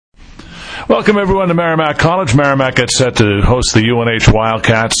Welcome, everyone, to Merrimack College. Merrimack gets set to host the UNH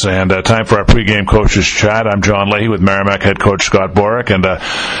Wildcats, and time for our pregame coaches chat. I'm John Leahy with Merrimack head coach Scott Borick. And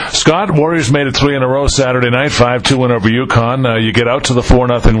Scott, Warriors made it 3 in a row Saturday night, 5-2 win over UConn. You get out to the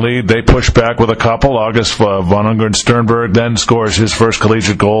 4-0 lead. They push back with a couple. August von Ungern Sternberg then scores his first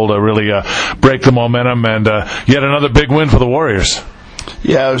collegiate goal to really break the momentum, and yet another big win for the Warriors.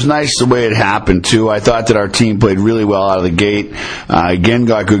 Yeah, it was nice the way it happened, too. I thought that our team played really well out of the gate. Again,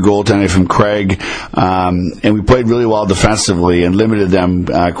 got good goaltending from Craig. And we played really well defensively and limited them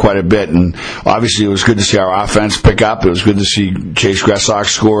quite a bit. And obviously, it was good to see our offense pick up. It was good to see Chase Gressok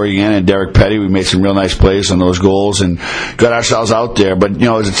score again and Derek Petty. We made some real nice plays on those goals and got ourselves out there. But, you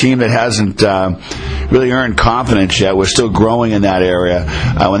know, as a team that hasn't really earned confidence yet, we're still growing in that area.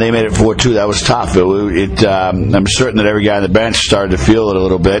 When they made it 4-2, that was tough. I'm certain that every guy on the bench started to feel it a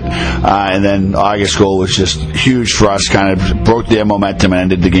little bit, and then August's goal was just huge for us, kind of broke their momentum and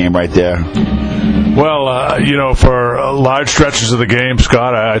ended the game right there. Well, for large stretches of the game,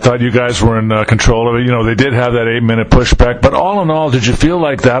 Scott, I thought you guys were in control of it. You know, they did have that 8-minute pushback, but all in all, did you feel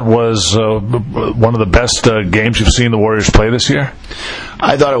like that was one of the best games you've seen the Warriors play this year?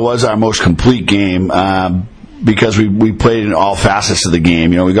 I thought it was our most complete game. Because we played in all facets of the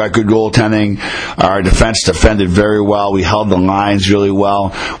game. You know, we got good goaltending. Our defense defended very well. We held the lines really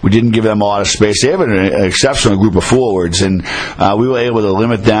well. We didn't give them a lot of space. They have an exceptional group of forwards, and we were able to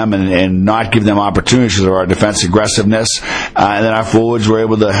limit them and not give them opportunities because of our defense aggressiveness. And then our forwards were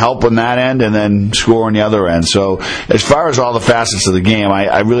able to help on that end and then score on the other end. So as far as all the facets of the game,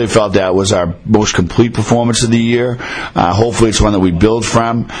 I really felt that was our most complete performance of the year. Hopefully it's one that we build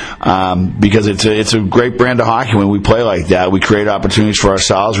from because it's a great brand of hockey. When we play like that, we create opportunities for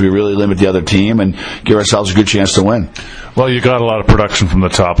ourselves. We really limit the other team and give ourselves a good chance to win. Well, you got a lot of production from the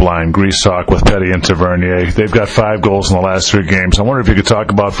top line. Gressok with Petty and Tavernier. They've got 5 goals in the last 3 games. I wonder if you could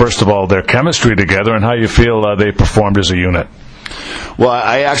talk about, first of all, their chemistry together and how you feel they performed as a unit. Well,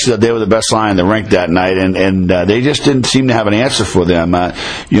 I actually thought they were the best line in the rink that night, and they just didn't seem to have an answer for them.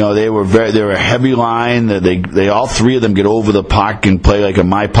 They were a heavy line. They all 3 of them get over the puck and play like a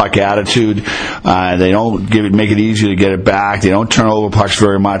my puck attitude. They don't make it easy to get it back. They don't turn over pucks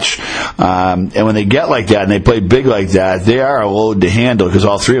very much. And when they get like that and they play big like that, they are a load to handle because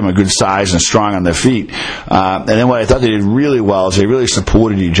all 3 of them are good size and strong on their feet. And then what I thought they did really well is they really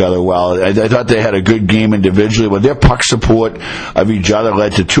supported each other well. I thought they had a good game individually, but their puck support of each other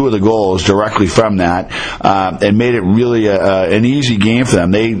led to 2 of the goals directly from that, and made it really an easy game for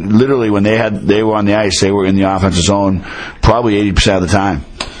them. They literally, when they were on the ice, they were in the offensive zone probably 80% of the time.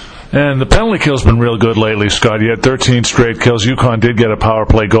 And the penalty kill's been real good lately, Scott. You had 13 straight kills. UConn did get a power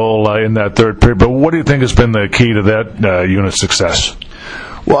play goal in that third period, but what do you think has been the key to that unit's success?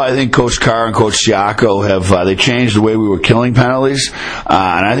 Well, I think Coach Carr and Coach Siako have they changed the way we were killing penalties,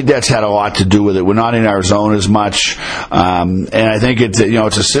 and I think that's had a lot to do with it. We're not in our zone as much, and I think it's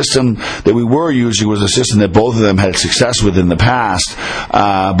a system that we were using was a system that both of them had success with in the past,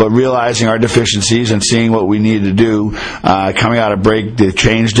 but realizing our deficiencies and seeing what we needed to do, coming out of break, they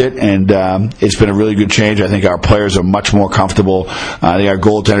changed it, and it's been a really good change. I think our players are much more comfortable. I think our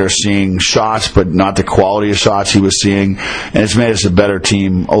goaltender is seeing shots, but not the quality of shots he was seeing, and it's made us a better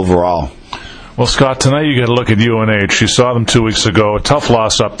team overall. Well, Scott, tonight you get a look at UNH. You saw them 2 weeks ago. A tough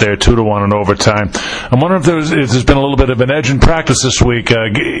loss up there, 2-1 in overtime. I'm wondering if there's been a little bit of an edge in practice this week,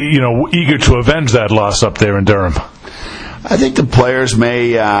 eager to avenge that loss up there in Durham. I think the players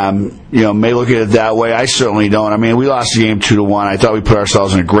may look at it that way. I certainly don't. I mean, we lost the game 2-1. I thought we put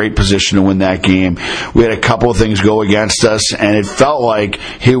ourselves in a great position to win that game. We had a couple of things go against us, and it felt like,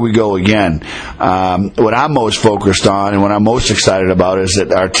 here we go again. What I'm most focused on and what I'm most excited about is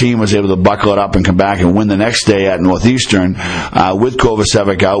that our team was able to buckle it up and come back and win the next day at Northeastern with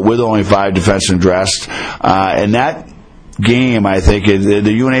Kovacevic out, with only 5 defensemen dressed. And that game, I think,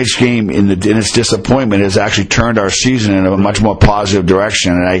 the UNH game in its disappointment has actually turned our season in a much more positive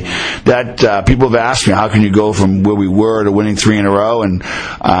direction. And people have asked me, how can you go from where we were to winning 3 in a row? And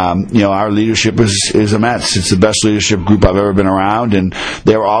our leadership is immense. It's the best leadership group I've ever been around, and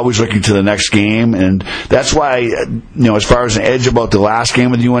they're always looking to the next game. And that's why, as far as an edge about the last game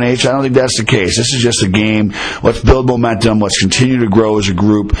with UNH, I don't think that's the case. This is just a game. Let's build momentum. Let's continue to grow as a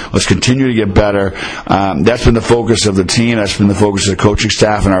group. Let's continue to get better. That's been the focus of the team. That's been the focus of the coaching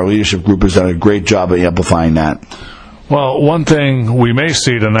staff, and our leadership group has done a great job of amplifying that. Well, one thing we may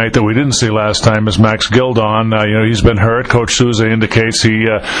see tonight that we didn't see last time is Max Gildon. He's been hurt. Coach Souza indicates he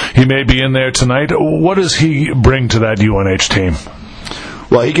may be in there tonight. What does he bring to that UNH team?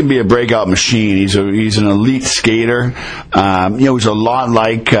 Well, he can be a breakout machine. He's an elite skater. He's a lot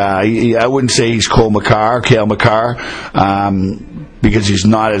like I wouldn't say he's Cale Makar. because he's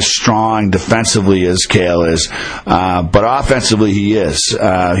not as strong defensively as Cale is. But offensively, he is.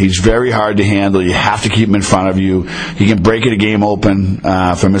 He's very hard to handle. You have to keep him in front of you. He can break it a game open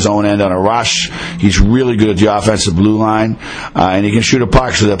from his own end on a rush. He's really good at the offensive blue line. And he can shoot a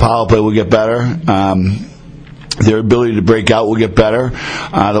puck, so the power play will get better. Their ability to break out will get better.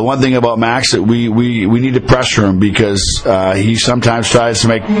 The one thing about Max that we need to pressure him, because he sometimes tries to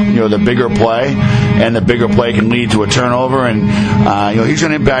make the bigger play, and the bigger play can lead to a turnover, and he's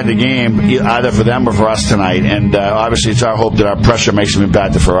going to impact the game either for them or for us tonight. And obviously, it's our hope that our pressure makes him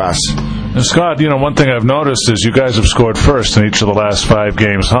impact it for us. And Scott, one thing I've noticed is you guys have scored first in each of the last 5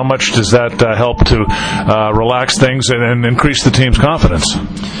 games. How much does that help to relax things and increase the team's confidence?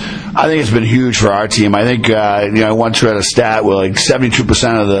 I think it's been huge for our team. I think, I once read a stat where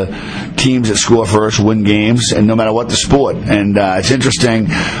 72% of the teams that score first win games, and no matter what the sport. And it's interesting.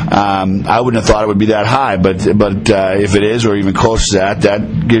 I wouldn't have thought it would be that high, but if it is, or even close to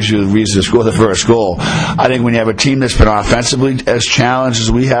that gives you the reason to score the first goal. I think when you have a team that's been offensively as challenged as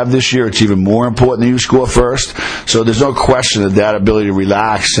we have this year, it's even more important that you score first. So there's no question that ability to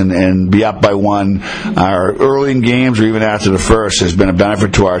relax and be up by 1 early in games or even after the first has been a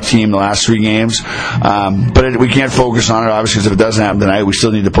benefit to our team the last 3 games, but we can't focus on it, obviously, because if it doesn't happen tonight, we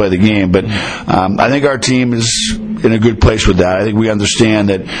still need to play the game. But I think our team is in a good place with that. I think we understand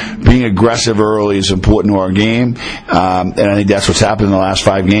that being aggressive early is important to our game, and I think that's what's happened in the last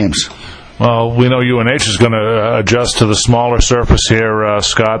 5 games. Well, we know UNH is going to adjust to the smaller surface here,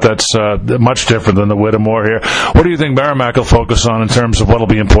 Scott. That's much different than the Whittemore here. What do you think Merrimack will focus on in terms of what will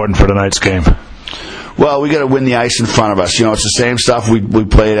be important for tonight's game? Well, we got to win the ice in front of us. It's the same stuff we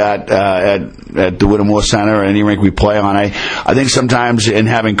played at the Whittemore Center or any rink we play on. I think sometimes, in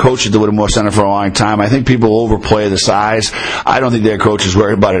having coached at the Whittemore Center for a long time, I think people overplay the size. I don't think their coaches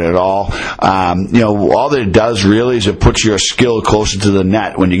worry about it at all. All that it does really is it puts your skill closer to the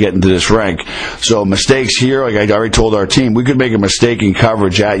net when you get into this rink. So mistakes here, like I already told our team, we could make a mistake in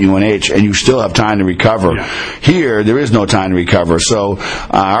coverage at UNH and you still have time to recover. Yeah. Here, there is no time to recover. So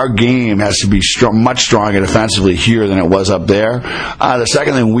our game has to be much stronger defensively here than it was up there. The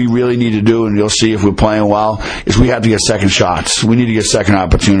second thing we really need to do, and you'll see if we're playing well, is we have to get second shots. We need to get second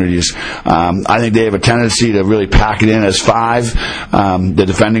opportunities. I think they have a tendency to really pack it in as 5. The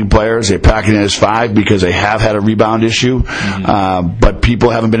defending players, they pack it in as 5 because they have had a rebound issue. But people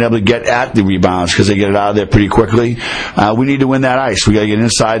haven't been able to get at the rebounds because they get it out of there pretty quickly. We need to win that ice. We got to get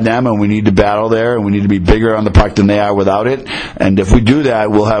inside them, and we need to battle there, and we need to be bigger on the puck than they are without it. And if we do that,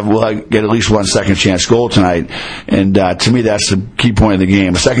 we'll get at least 1 second chance goal tonight. And to me, that's the key point of the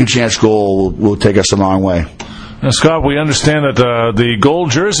game. A second chance goal will take us a long way. Now, Scott, we understand that the gold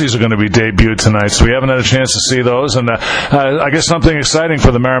jerseys are going to be debuted tonight, so we haven't had a chance to see those. And I guess something exciting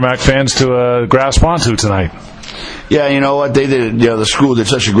for the Merrimack fans to grasp onto tonight. Yeah, you know what, they did. The school did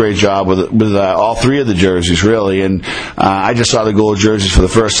such a great job with all 3 of the jerseys, really. And I just saw the gold jerseys for the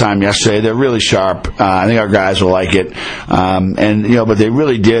first time yesterday. They're really sharp. I think our guys will like it. But they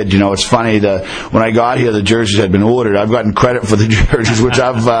really did. It's funny when I got here, the jerseys had been ordered. I've gotten credit for the jerseys,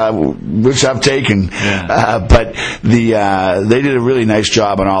 which I've taken. Yeah. But they did a really nice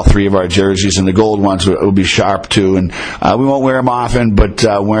job on all 3 of our jerseys, and the gold ones will be sharp too. And we won't wear them often, but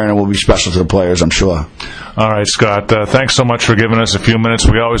wearing them will be special to the players, I'm sure. All right, Scott, thanks so much for giving us a few minutes.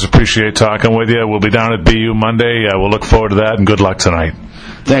 We always appreciate talking with you. We'll be down at BU Monday. We'll look forward to that, and good luck tonight.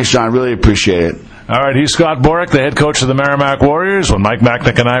 Thanks, John. Really appreciate it. All right, he's Scott Borick, the head coach of the Merrimack Warriors. When Mike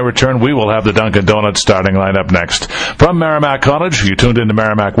Macknick and I return, we will have the Dunkin' Donuts starting lineup next. From Merrimack College, you tuned into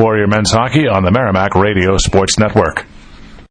Merrimack Warrior Men's Hockey on the Merrimack Radio Sports Network.